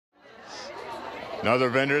Another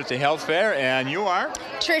vendor at the health fair, and you are?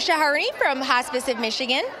 Tricia Harney from Hospice of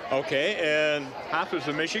Michigan. Okay, and Hospice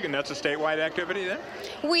of Michigan, that's a statewide activity then?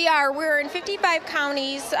 We're in 55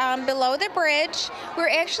 counties below the bridge. We're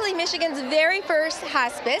actually Michigan's very first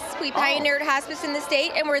hospice. We pioneered hospice in the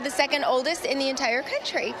state, and we're the second oldest in the entire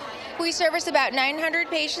country. We service about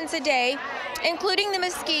 900 patients a day, including the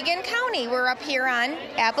Muskegon County. We're up here on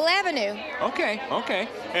Apple Avenue. Okay.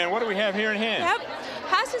 And what do we have here in hand? Yep.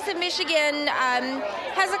 Hospice of Michigan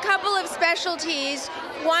has a couple of specialties.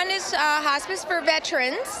 One is hospice for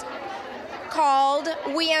veterans called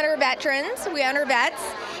We Honor Veterans, We Honor Vets.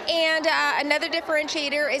 And another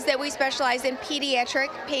differentiator is that we specialize in pediatric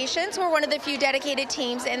patients. We're one of the few dedicated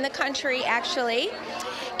teams in the country, actually.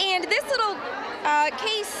 And this little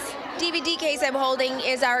DVD case I'm holding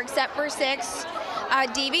is our Except for Six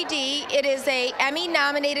DVD. It is a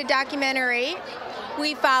Emmy-nominated documentary.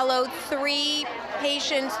 We followed 3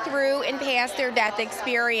 patients through and past their death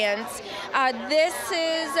experience. This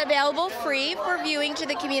is available free for viewing to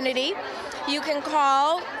the community. You can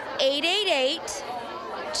call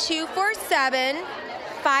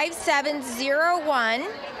 888-247-5701.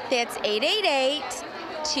 That's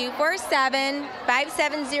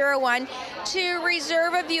 888-247-5701 to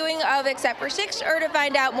reserve a viewing of Except for Six or to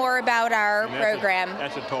find out more about our program.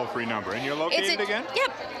 That's a toll-free number. And you're located again?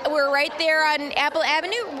 Yep. We're right there on Apple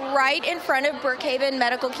Avenue, right in front of Brookhaven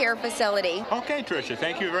Medical Care Facility. Okay, Tricia.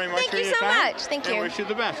 Thank you very much for your time. Thank you so much. Thank you. And wish you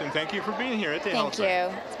the best. And thank you for being here at the health fair.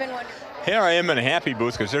 Thank you. It's been wonderful. Here I am in a happy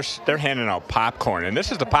booth because they're handing out popcorn, and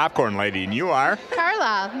this is the popcorn lady, and you are?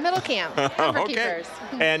 Carla, Middle Camp, Comfort Keepers.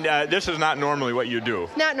 And this is not normally what you do?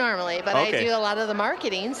 Not normally, but I do a lot of the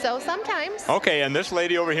marketing, so sometimes. Okay, and this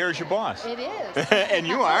lady over here is your boss? It is. And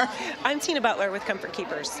you are? I'm Tina Butler with Comfort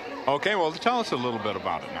Keepers. Okay, well, tell us a little bit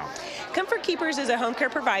about it now. Comfort Keepers is a home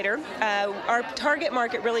care provider. Our target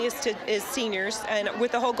market really is seniors, and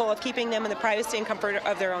with the whole goal of keeping them in the privacy and comfort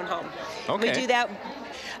of their own home. Okay. We do that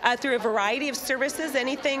through a variety of services,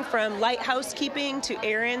 anything from light housekeeping to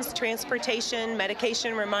errands, transportation,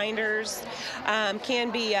 medication reminders, can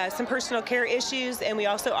be some personal care issues, and we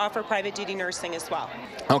also offer private duty nursing as well.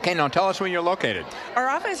 Okay, now tell us where you're located. Our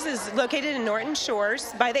office is located in Norton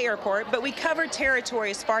Shores by the airport, but we cover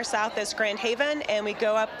territory as far south as Grand Haven, and we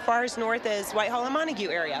go up far as north as Whitehall and Montague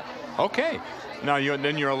area. Okay. Now,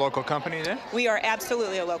 you're a local company then? We are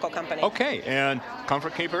absolutely a local company. Okay, and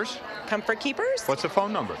Comfort Keepers? Comfort Keepers? What's the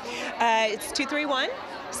phone number? It's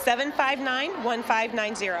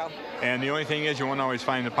 231-759-1590. And the only thing is you won't always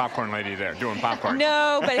find the popcorn lady there doing popcorn.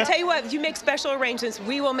 No, but I tell you what, if you make special arrangements,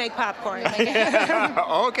 we will make popcorn.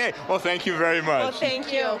 Okay, well, thank you very much. Well,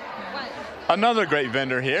 thank you. Another great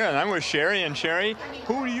vendor here, and I'm with Sherry. And Sherry,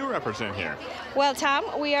 who do you represent here? Well, Tom,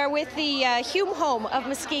 we are with the Hume Home of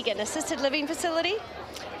Muskegon Assisted Living Facility.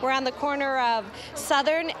 We're on the corner of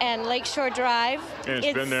Southern and Lakeshore Drive. And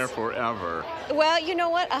it's been there forever. Well, you know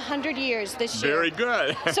what? 100 years this year. Very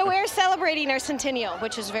good. So we're celebrating our centennial,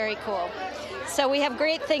 which is very cool. So we have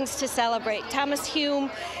great things to celebrate. Thomas Hume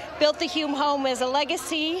built the Hume Home as a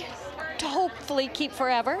legacy to hopefully keep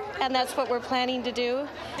forever, and that's what we're planning to do.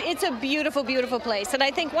 It's a beautiful, beautiful place, and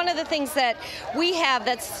I think one of the things that we have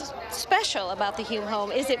that's special about the Hume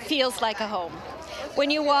Home is it feels like a home.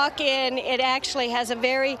 When you walk in, it actually has a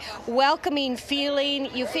very welcoming feeling.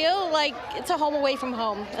 You feel like it's a home away from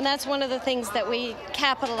home, and that's one of the things that we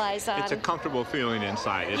capitalize on. It's a comfortable feeling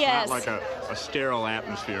inside. It's Yes. not like a sterile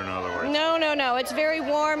atmosphere, in other words. No. It's very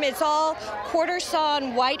warm. It's all quarter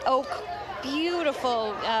sawn white oak.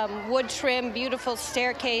 Beautiful wood trim, beautiful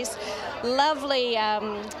staircase, lovely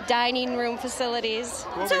dining room facilities.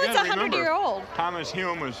 Well, So we it's gotta 100-year-old. Thomas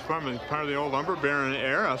Hume was from part of the old lumber baron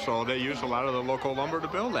era, so they used a lot of the local lumber to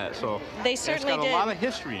build that. So They certainly it's got did. a lot of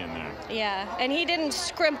history in there. Yeah, and he didn't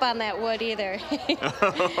scrimp on that wood either.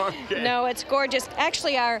 Okay. No, it's gorgeous.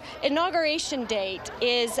 Actually, our inauguration date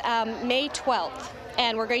is May 12th.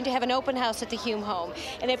 And we're going to have an open house at the Hume Home.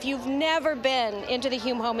 And if you've never been into the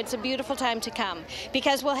Hume Home, it's a beautiful time to come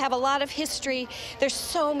because we'll have a lot of history. There's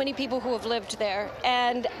so many people who have lived there.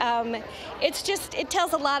 And it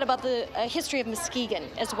tells a lot about the history of Muskegon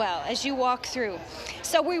as well as you walk through.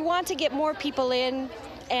 So we want to get more people in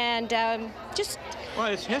and Well,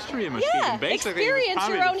 it's history in Muskegon. Yeah, Basically, experience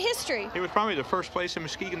your own history. It was probably the first place in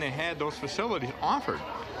Muskegon that had those facilities offered.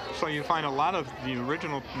 So you find a lot of the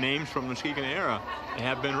original names from the Muskegon era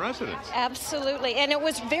have been residents. Absolutely, and it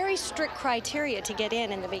was very strict criteria to get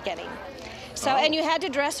in the beginning. So, and you had to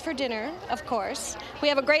dress for dinner, of course. We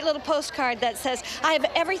have a great little postcard that says, I have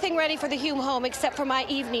everything ready for the Hume home except for my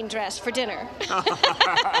evening dress for dinner.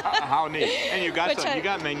 How neat. And you got you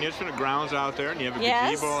got magnificent grounds out there, and you have a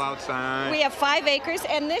gazebo outside. We have 5 acres,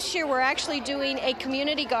 and this year we're actually doing a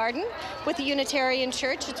community garden with the Unitarian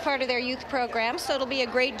Church. It's part of their youth program, so it'll be a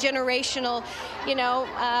great generational,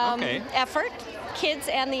 effort. Kids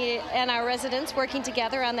and our residents working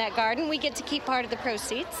together on that garden. We get to keep part of the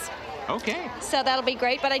proceeds. Okay. So that'll be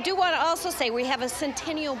great. But I do want to also say we have a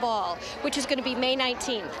Centennial Ball, which is going to be May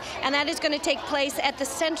 19th. And that is going to take place at the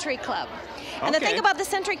Century Club. And the thing about the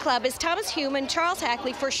Century Club is Thomas Hume and Charles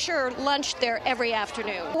Hackley for sure lunch there every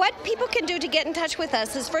afternoon. What people can do to get in touch with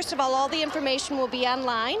us is, first of all the information will be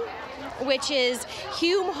online, which is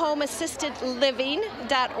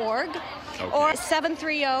humehomeassistedliving.org. Or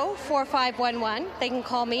 730-4511. They can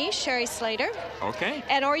call me, Sherry Slater. Okay.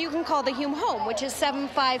 Or you can call the Hume Home, which is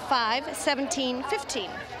 755-1715.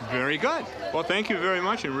 Very good. Well, thank you very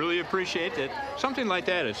much, and really appreciate that something like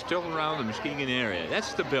that is still around the Muskegon area. That's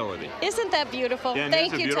stability. Isn't that beautiful? Yeah,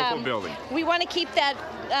 Thank you, Tom. beautiful building. We want to keep that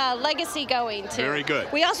legacy going, too. Very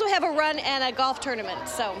good. We also have a run and a golf tournament,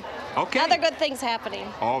 so other good things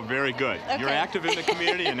happening. Oh, very good. Okay. You're active in the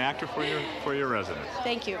community and active for your residents.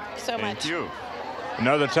 Thank you so much. Thank you.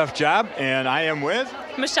 Another tough job, and I am with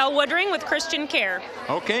Michelle Woodring with Christian Care.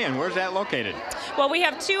 Okay, and where's that located? Well, we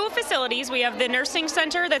have 2 facilities. We have the nursing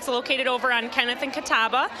center that's located over on Kenneth and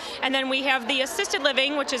Catawba, and then we have the assisted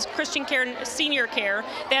living, which is Christian Care Senior Care.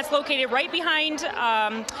 That's located right behind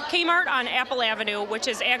Kmart on Apple Avenue, which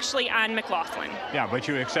is actually on McLaughlin. Yeah, but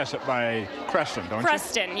you access it by Creston, don't you?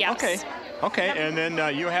 Preston, yes. Okay. Okay, and then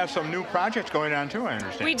you have some new projects going on too, I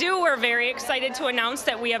understand. We do. We're very excited to announce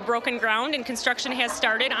that we have broken ground and construction has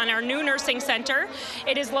started on our new nursing center.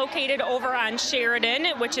 It is located over on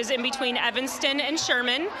Sheridan, which is in between Evanston and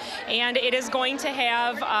Sherman, and it is going to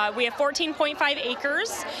have, we have 14.5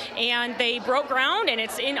 acres, and they broke ground, and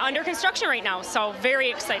it's under construction right now, so very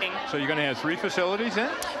exciting. So you're going to have 3 facilities then?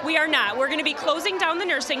 We are not. We're going to be closing down the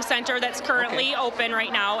nursing center that's currently open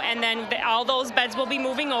right now, and then all those beds will be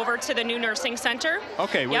moving over to the new nursing center.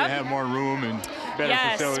 Okay, we're going to have more room and better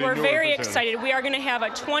facility. Yes, we're very excited. We are going to have a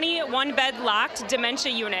 21-bed locked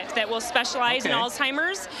dementia unit that will specialize in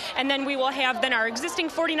Alzheimer's, and then we will have our existing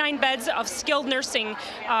 49 beds of skilled nursing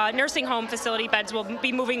home facility beds will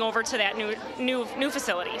be moving over to that new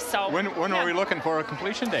facility. So when are we looking for a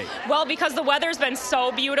completion date? Well, because the weather's been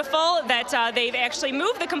so beautiful that they've actually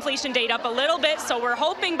moved the completion date up a little bit, so we're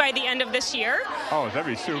hoping by the end of this year. Oh, that'd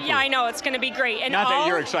be super. Yeah, I know, it's going to be great. And not that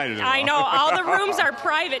you're excited about. I know, all the rooms are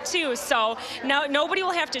private too, so nobody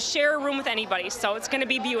will have to share a room with anybody, so it's going to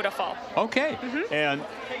be beautiful. Okay. And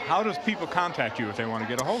how does people contact you if they want to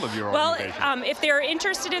get a hold of your organization? Well, if they're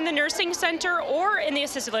interested in the nursing center or in the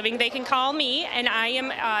assisted living, they can call me, and I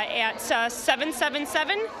am at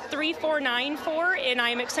 777-3494, and I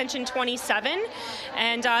am extension 27,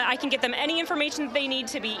 and I can get them any information that they need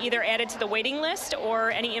to be either added to the waiting list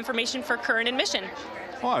or any information for current admission.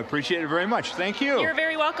 Well, I appreciate it very much. Thank you. You're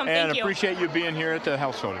very welcome. Thank you. And appreciate you being here at the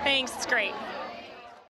Health Show. Thanks. It's great.